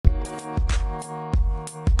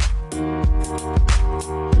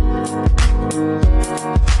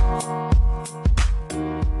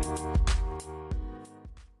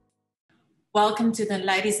Welcome to the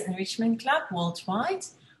Ladies Enrichment Club Worldwide,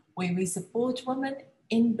 where we support women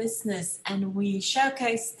in business and we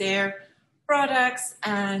showcase their products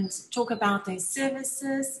and talk about their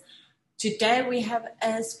services. Today we have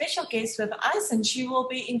a special guest with us and she will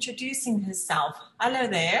be introducing herself. Hello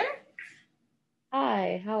there.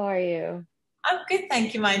 Hi, how are you? I'm good,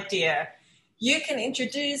 thank you, my dear. You can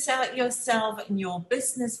introduce yourself and your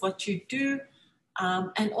business, what you do,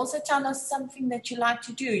 and also tell us something that you like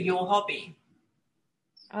to do, your hobby.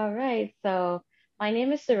 All right, so my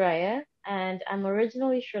name is Soraya, and I'm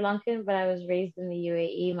originally Sri Lankan, but I was raised in the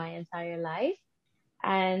UAE my entire life.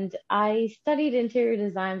 And I studied interior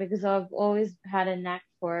design because I've always had a knack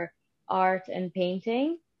for art and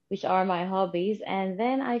painting, which are my hobbies. And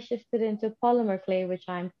then I shifted into polymer clay, which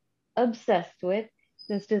I'm obsessed with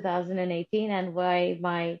since 2018, and why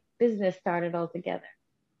my business started altogether.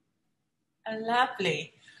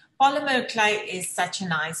 Lovely. Polymer clay is such a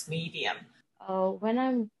nice medium. When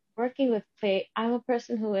I'm working with clay, I'm a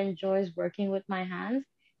person who enjoys working with my hands.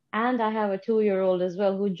 And I have a 2-year-old as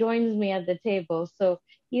well who joins me at the table. So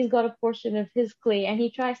he's got a portion of his clay and he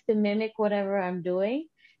tries to mimic whatever I'm doing.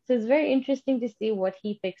 So it's very interesting to see what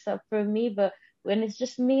he picks up from me. But when it's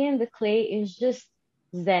just me and the clay, it's just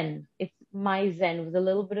zen. It's my zen with a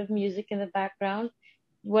little bit of music in the background.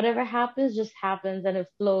 Whatever happens just happens and it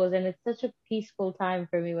flows. And it's such a peaceful time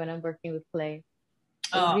for me when I'm working with clay.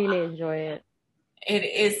 I Oh, really enjoy it. it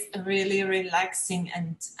is really relaxing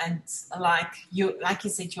and like you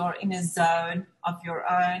said, you're in a zone of your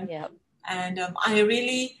own. Yeah. And I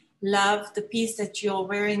really love the piece that you're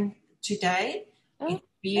wearing today. Oh, It's thank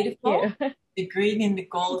you. beautiful. The green and the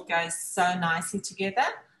gold goes so nicely together.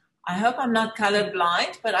 I hope I'm not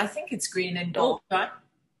colorblind, but I think it's green and gold, Nope. right?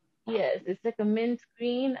 Yes, it's like a mint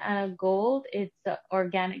green and a gold. It's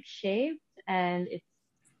organic shaped and it's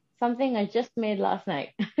something I just made last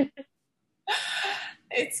night.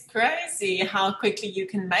 It's crazy how quickly you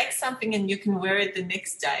can make something and you can wear it the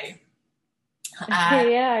next day. Uh,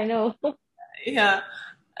 Yeah, I know. yeah,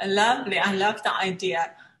 lovely. I love the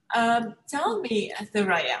idea. Tell me,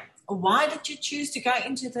 Thoraya, why did you choose to go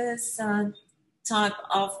into this type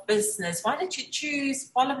of business? Why did you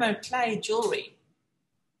choose polymer clay jewelry?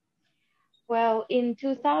 Well, in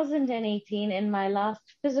 2018, in my last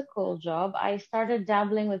physical job, I started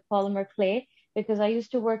dabbling with polymer clay because I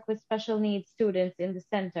used to work with special needs students in the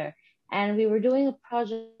center. And we were doing a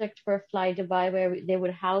project for Fly Dubai where they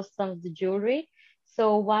would house some of the jewelry.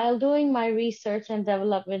 So while doing my research and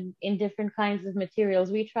development in different kinds of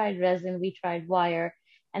materials, we tried resin, we tried wire,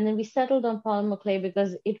 and then we settled on polymer clay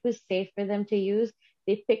because it was safe for them to use.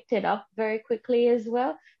 They picked it up very quickly as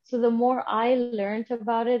well. So the more I learned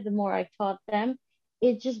about it, the more I taught them.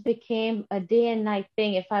 It just became a day and night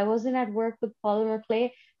thing. If I wasn't at work with polymer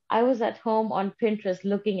clay, I was at home on Pinterest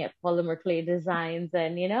looking at polymer clay designs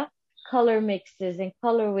and, color mixes and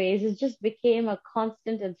colorways. It just became a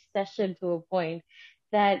constant obsession to a point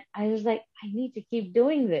that I was like, I need to keep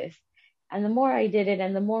doing this. And the more I did it,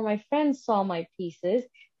 and the more my friends saw my pieces,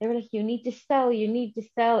 they were like, you need to sell, you need to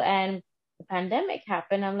sell. And the pandemic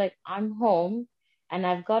happened. I'm like, I'm home and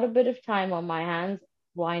I've got a bit of time on my hands.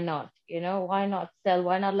 Why not? Why not sell?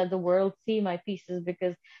 Why not let the world see my pieces?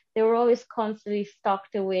 Because they were always constantly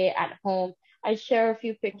stocked away at home. I share a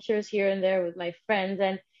few pictures here and there with my friends,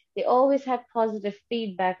 and they always had positive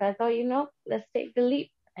feedback. I thought, let's take the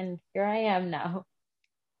leap. And here I am now.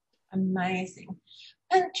 Amazing.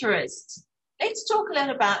 Pinterest. Let's talk a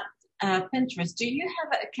little about Pinterest. Do you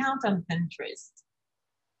have an account on Pinterest?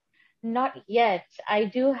 Not yet. I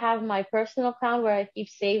do have my personal account where I keep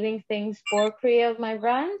saving things for Create my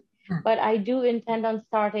brand, Hmm. but I do intend on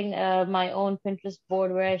starting my own Pinterest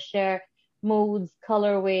board where I share moods,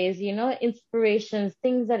 colorways, inspirations,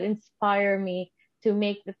 things that inspire me to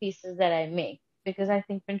make the pieces that I make. Because I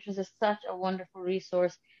think Pinterest is such a wonderful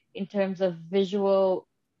resource in terms of visual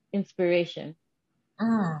inspiration.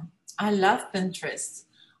 Mm, I love Pinterest.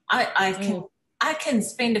 I can Mm, I can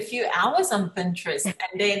spend a few hours on Pinterest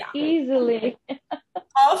and then easily.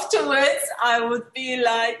 afterwards I would be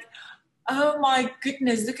like, oh my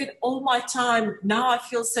goodness, look at all my time. Now I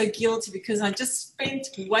feel so guilty because I just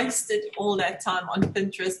wasted all that time on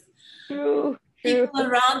Pinterest. True, true. People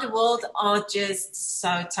around the world are just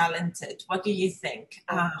so talented. What do you think?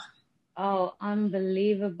 Oh,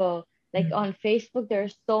 unbelievable. Like on Facebook, there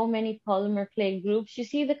are so many polymer clay groups. You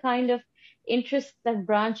see the kind of interests that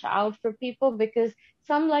branch out for people because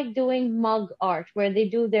some like doing mug art where they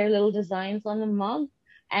do their little designs on the mug,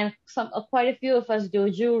 and quite a few of us do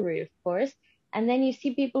jewelry, of course. And then you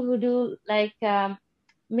see people who do like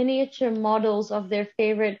miniature models of their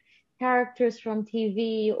favorite characters from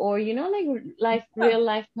TV or, like life, real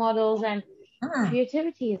life models. And Mm,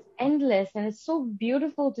 creativity is endless, and it's so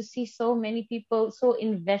beautiful to see so many people so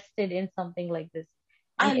invested in something like this.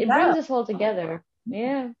 I And it love brings us all together.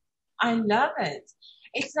 Yeah. I love it.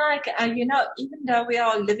 It's like, even though we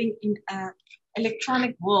are living in an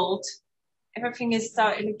electronic world, everything is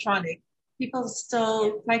so electronic, people Yeah.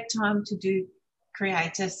 still take time to do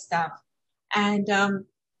creative stuff. And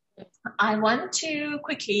I want to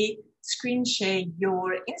quickly screen share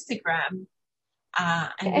your Instagram,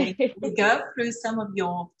 and then Okay. we go through some of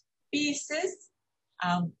your pieces.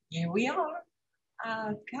 Here we are.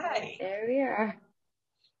 Okay. There we are.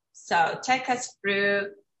 So take us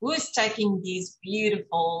through who's taking these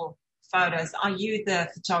beautiful photos. Are you the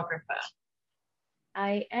photographer?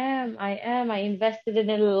 I invested in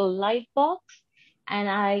a little light box and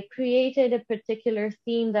I created a particular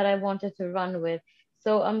theme that I wanted to run with.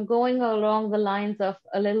 So I'm going along the lines of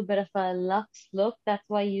a little bit of a luxe look. That's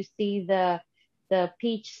why you see the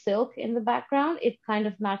peach silk in the background. It kind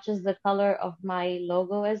of matches the color of my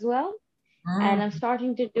logo as well. And I'm Mm,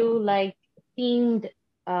 starting to do like themed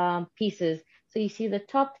pieces. So you see the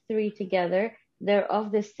top three together. They're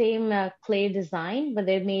of the same clay design, but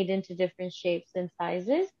they're made into different shapes and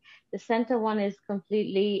sizes. The center one is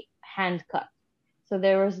completely hand cut. So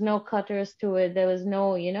there was no cutters to it. There was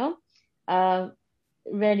no, uh,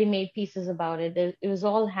 ready-made pieces about it. It was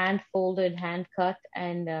all hand folded, hand cut,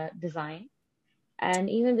 and designed. And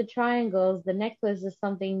even the triangles, the necklace is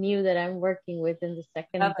something new that I'm working with in the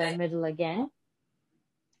love second it. middle again.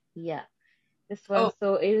 Yeah, this one. Oh,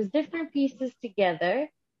 So it was different pieces together,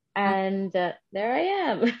 mm, and there I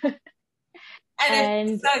am. and it's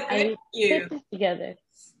And so good I of you. fit it together.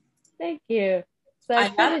 Thank you. So I I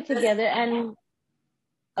fit love it this. together, and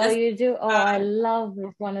oh, This you do? Oh, I uh, love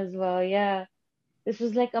this one as well. Yeah. This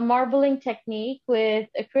was like a marbling technique with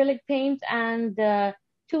acrylic paint and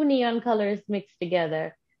two neon colors mixed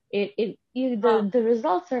together. oh, The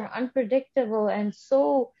results are unpredictable and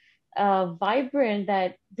so vibrant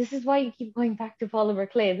that this is why you keep going back to polymer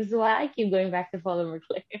clay. This is why I keep going back to polymer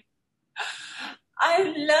clay. I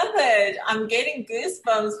love it. I'm getting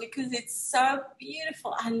goosebumps because it's so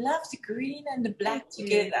beautiful. I love the green and the Thank black you.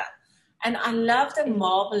 together. And I love the It's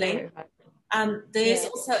marbling. very vibrant. There's Yeah.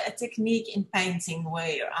 also a technique in painting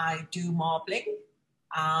where I do marbling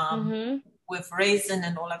um, Mm-hmm. with resin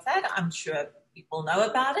and all of that. I'm sure people know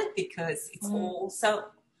about it because it's Mm.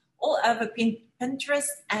 also all over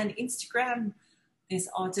Pinterest and Instagram. There's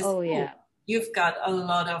artists. Oh Ooh, yeah. you've got a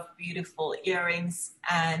lot of beautiful earrings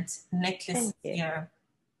and necklaces Thank you. here.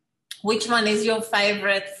 Which one is your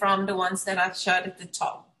favorite from the ones that I've showed at the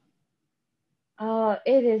top? Oh,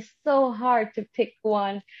 it is so hard to pick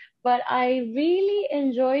one, but I really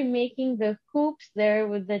enjoy making the hoops there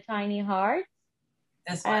with the tiny hearts.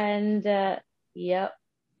 This one. And yep,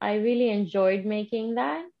 I really enjoyed making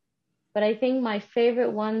that. But I think my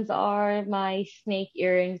favorite ones are my snake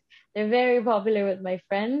earrings. They're very popular with my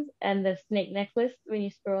friends, and the snake necklace when you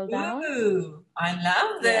scroll down. Ooh, I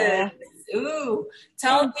love this. Yeah, Ooh,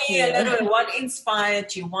 tell thank me a you. little bit what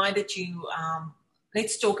inspired you? Why did you,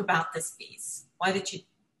 let's talk about this piece. Why did you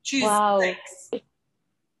choose Wow. snakes?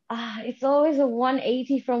 It's always a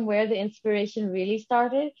 180 from where the inspiration really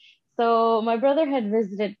started. So my brother had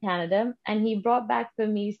visited Canada and he brought back for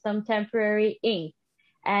me some temporary ink.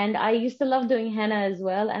 And I used to love doing henna as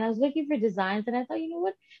well. And I was looking for designs and I thought, you know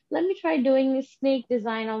what? Let me try doing this snake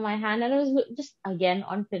design on my hand. And I was just again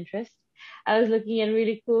on Pinterest. I was looking at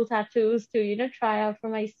really cool tattoos to, try out for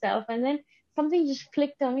myself. And then something just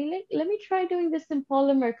clicked on me, like, let me try doing this in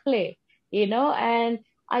polymer clay, and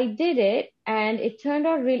I did it and it turned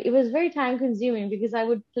out really, it was very time consuming because I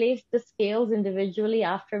would place the scales individually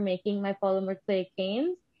after making my polymer clay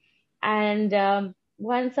canes. And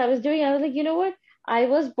once I was doing it, I was like, you know what? I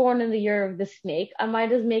was born in the year of the snake. I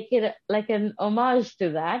might as make it like an homage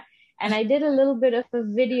to that. And I did a little bit of a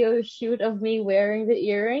video shoot of me wearing the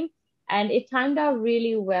earring, and it timed out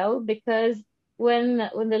really well because when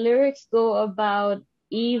the lyrics go about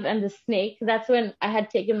Eve and the snake, that's when I had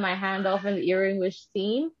taken my hand off and the earring was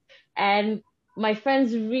seen. And my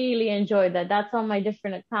friends really enjoyed that. That's on my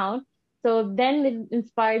different account. So then it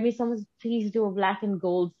inspired me. Someone said, please do a black and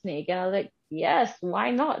gold snake. And I was like, yes,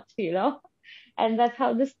 why not? And that's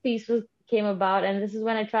how this piece came about. And this is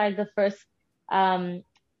when I tried the first um,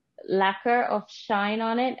 lacquer of shine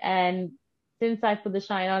on it. And since I put the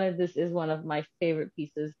shine on it, this is one of my favorite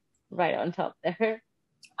pieces right on top there.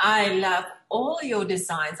 I love all your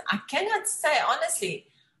designs. I cannot say honestly,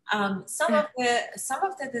 some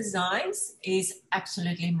of the designs is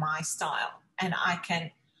absolutely my style, and I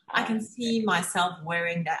can see myself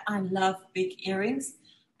wearing that. I love big earrings.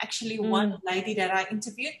 Actually, one Mm, lady that I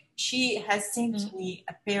interviewed, she has sent mm, me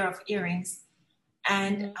a pair of earrings.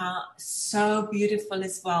 and so beautiful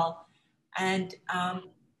as well. And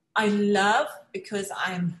I love, because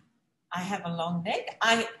I have a long neck.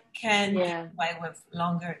 I can get Yeah, away with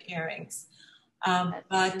longer earrings, that's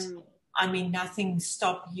but true. I mean, nothing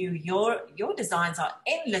stop you. Your designs are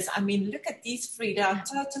endless. I mean, look at these three; they are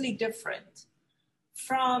totally different.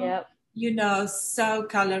 From, Yep. so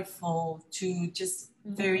colorful to just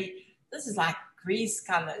Mhm. very. This is like grease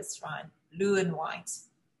colors, right? Blue and white,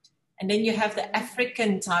 and then you have the Mhm.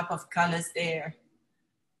 African type of colors there.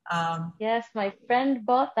 Um, Yes, my friend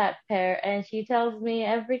bought that pair, and she tells me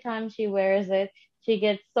every time she wears it, she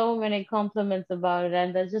gets so many compliments about it,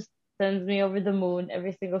 and that just sends me over the moon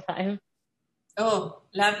every single time. oh,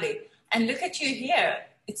 lovely! And look at you here;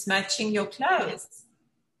 it's matching your clothes.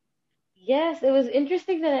 Yes, it was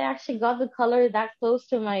interesting that I actually got the color that close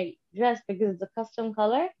to my dress because it's a custom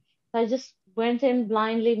color. So I just went in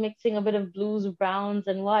blindly mixing a bit of blues, browns,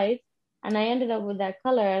 and whites, and I ended up with that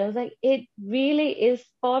color. And I was like, it really is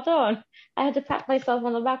spot on. I had to pat myself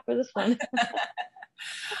on the back for this one.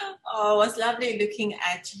 Oh, it was lovely looking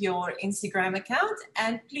at your Instagram account.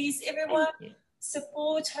 And please, everyone, Thank you.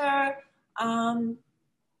 support her, um,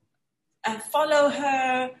 follow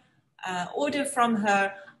her, order from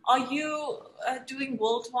her. Are you doing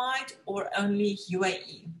worldwide or only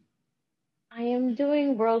UAE? I am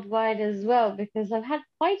doing worldwide as well because I've had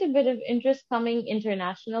quite a bit of interest coming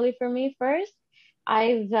internationally for me first.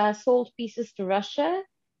 I've sold pieces to Russia,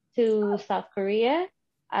 to South Korea.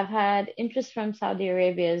 I've had interest from Saudi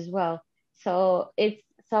Arabia as well. So I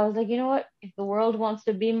was like, you know what? If the world wants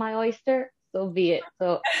to be my oyster, so be it.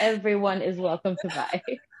 So everyone is welcome to buy.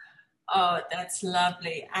 Oh, that's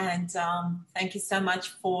lovely. And thank you so much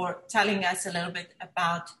for telling us a little bit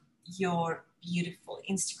about your beautiful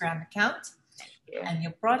Instagram account Yeah. and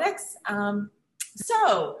your products.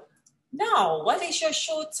 So, now, what is your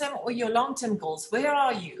short term or your long term goals? Where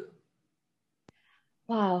are you?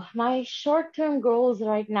 Wow, my short-term goals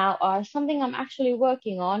right now are something I'm actually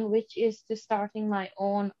working on, which is to starting my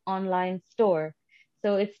own online store.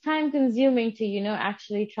 So it's time consuming to,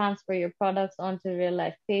 actually transfer your products onto real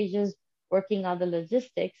life pages, working out the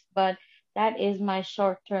logistics, but that is my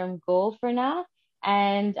short-term goal for now.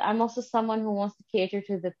 And I'm also someone who wants to cater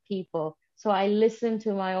to the people. So I listen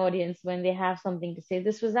to my audience when they have something to say.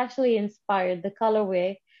 This was actually inspired, the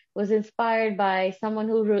colorway was inspired by someone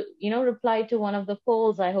who, replied to one of the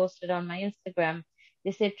polls I hosted on my Instagram.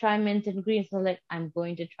 They said try mint and green. So like, I'm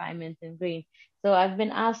going to try mint and green. So I've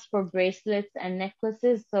been asked for bracelets and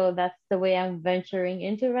necklaces. So that's the way I'm venturing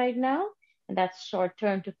into right now. And that's short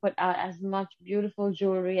term to put out as much beautiful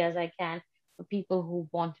jewelry as I can for people who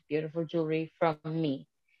want beautiful jewelry from me.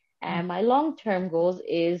 Mm. And my long-term goals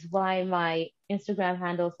is why my Instagram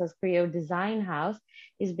handle says Creo Design House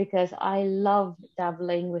is because I love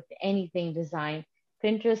dabbling with anything design.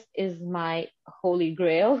 Pinterest is my holy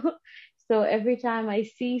grail. So every time I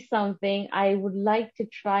see something, I would like to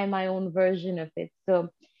try my own version of it. So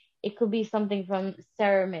it could be something from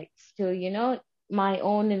ceramics to, my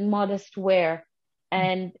own in modest wear.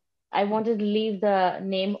 And I wanted to leave the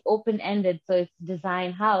name open-ended, so it's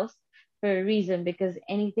Design House for a reason because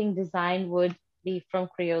anything designed would be from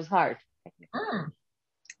Creo's heart, technically, Mm.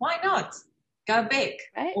 Why not? Go big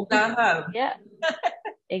right? or go home. Yeah,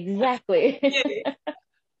 exactly. Yeah.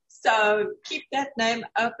 So keep that name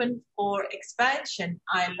open for expansion.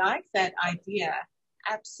 I like that idea.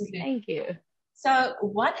 Absolutely. Thank you. So,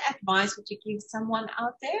 what advice would you give someone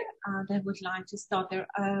out there that would like to start their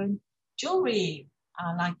own jewelry,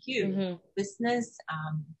 like you, Hmm. business,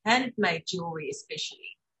 handmade jewelry, especially?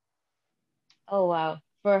 Oh, wow.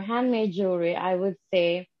 For handmade jewelry, I would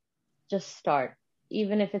say just start.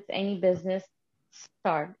 Even if it's any business,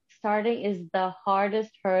 start. Starting is the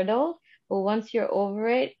hardest hurdle, but once you're over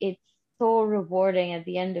it, it's so rewarding at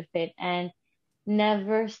the end of it. And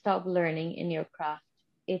never stop learning in your craft.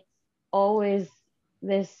 It's always,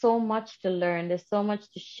 there's so much to learn, there's so much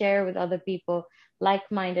to share with other people,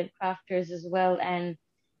 like-minded crafters as well. And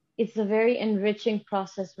it's a very enriching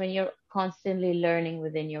process when you're constantly learning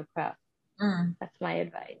within your craft. Mm, That's my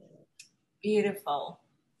advice. beautiful.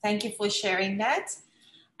 Thank you for sharing that.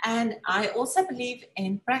 And I also believe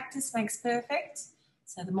in practice makes perfect.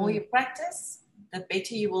 So the more you Mm, practice, the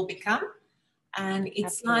better you will become. And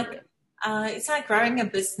absolutely. it's like growing a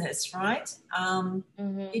business, right? You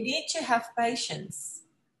Hmm. need to have patience.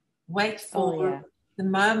 Wait Oh, for yeah. the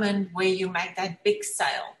moment where you make that big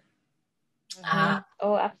sale. Hmm.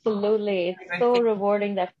 Oh, absolutely. It's Great so thing.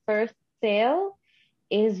 rewarding. That first sale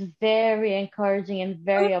is very encouraging and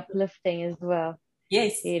very uplifting as well.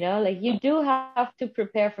 Yes. Like you do have to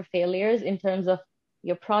prepare for failures in terms of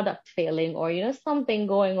your product failing or, something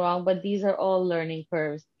going wrong, but these are all learning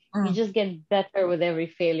curves. You Mm, just get better with every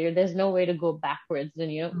failure. There's no way to go backwards,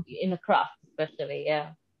 and mm. in a craft, especially. Yeah.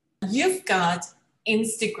 You've got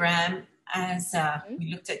Instagram as Mhm. we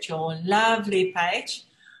looked at your lovely page.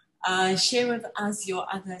 Share with us your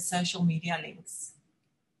other social media links.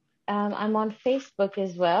 I'm on Facebook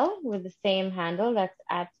as well with the same handle. That's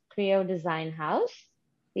at Creo Design House.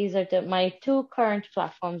 These are my two current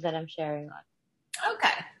platforms that I'm sharing on.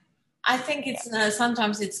 Okay. I think Yeah. it's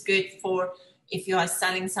sometimes it's good for if you are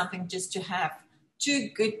selling something just to have two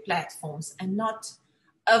good platforms and not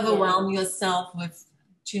Yeah. overwhelm yourself with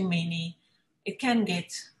too many. It can get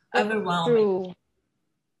That's overwhelming. true.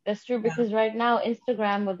 That's true Yeah. because right now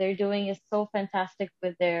Instagram, what they're doing is so fantastic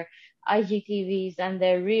with their IGTVs and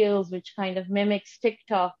their reels, which kind of mimics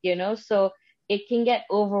TikTok. So it can get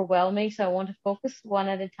overwhelming. So I want to focus one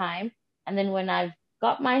at a time. And then when I've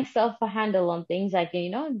got myself a handle on things, I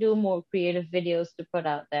can, do more creative videos to put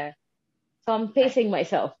out there. So I'm pacing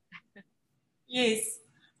myself. Yes.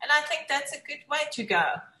 And I think that's a good way to go,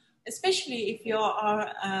 especially if you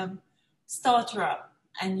are starter up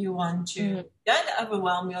and you want to. Hmm. Don't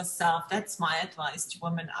overwhelm yourself. That's my advice to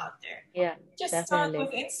women out there. Yeah, Just start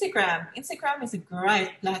with definitely. Instagram. Instagram is a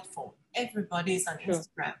great platform. Everybody's on True.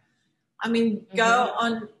 Instagram. I mean, Hmm. go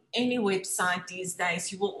on any website these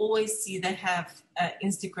days, you will always see they have an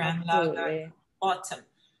Instagram logo at the Absolutely. bottom.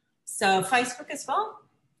 So Facebook as well.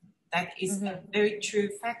 That is a Hmm. very true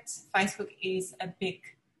fact. Facebook is a big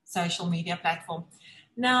social media platform.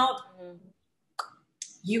 Now, Hmm.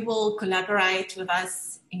 you will collaborate with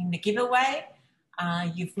us in the giveaway.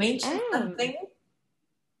 You've mentioned Um, something.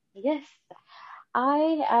 yes.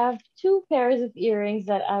 I have two pairs of earrings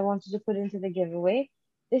that I wanted to put into the giveaway.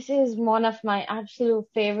 This is one of my absolute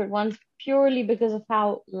favorite ones purely because of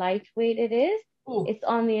how lightweight it is. Oh, It's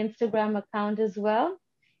on the Instagram account as well.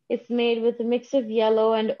 It's made with a mix of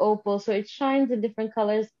yellow and opal, so it shines in different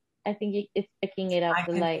colors. I think it's picking it up I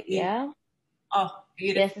the can light, see. yeah? Oh,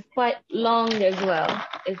 Yes, beautiful. it's quite long as well.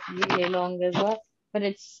 It's really long as well. But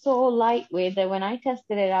it's so lightweight that when I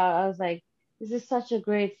tested it out, I was like, this is such a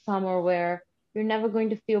great summer wear. You're never going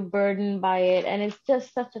to feel burdened by it. And it's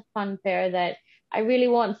just such a fun pair that I really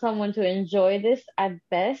want someone to enjoy this at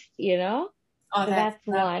best. Oh, So that's that's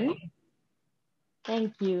one. lovely.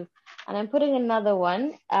 Thank you. And I'm putting another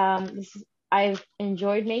one. I've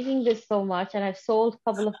enjoyed making this so much, and I've sold a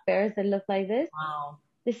couple of pairs that look like this. Wow.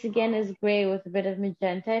 This again is gray with a bit of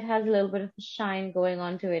magenta. It has a little bit of shine going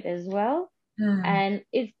on to it as well. Hmm. And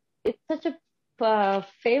it's such a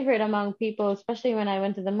favorite among people, especially when I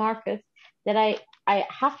went to the markets, that I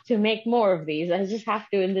have to make more of these. I just have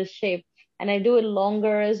to in this shape. And I do it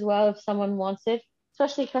longer as well if someone wants it,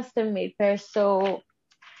 especially custom made pairs. So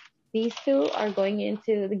these two are going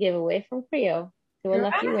into the giveaway from Creo to a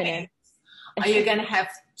lucky Great. winner. Are you going to have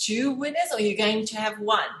two winners or are you going to have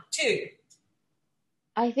one? Two.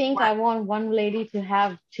 I think One. I want one lady to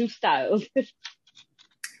have two styles.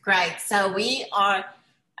 Great. So we are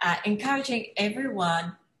encouraging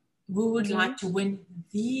everyone who would Hmm. like to win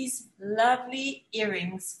these lovely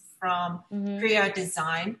earrings from Hmm. Creo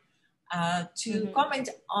Design to Hmm. comment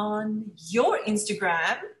on your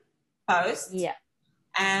Instagram post Yeah,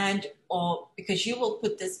 and or because you will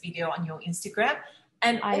put this video on your Instagram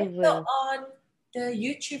and I also will. on the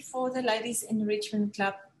YouTube for the Ladies Enrichment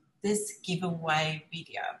Club this giveaway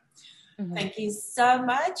video. Hmm. Thank you so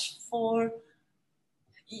much for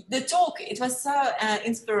the talk. It was so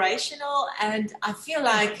inspirational, and I feel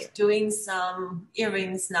Thank you. like doing some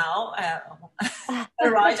earrings now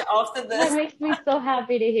right after That this. makes me so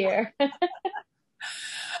happy to hear.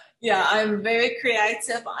 Yeah, I'm very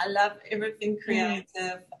creative. I love everything Mhm.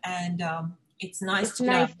 creative, and it's nice It's to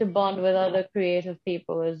know. nice to bond with other creative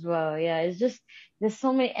people as well. Yeah, it's just there's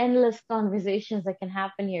so many endless conversations that can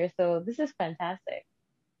happen here. So this is fantastic.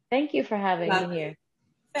 Thank you for having me Lovely. here.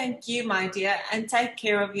 Thank you, my dear, and take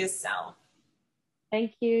care of yourself.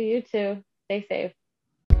 Thank you. You too. Stay safe.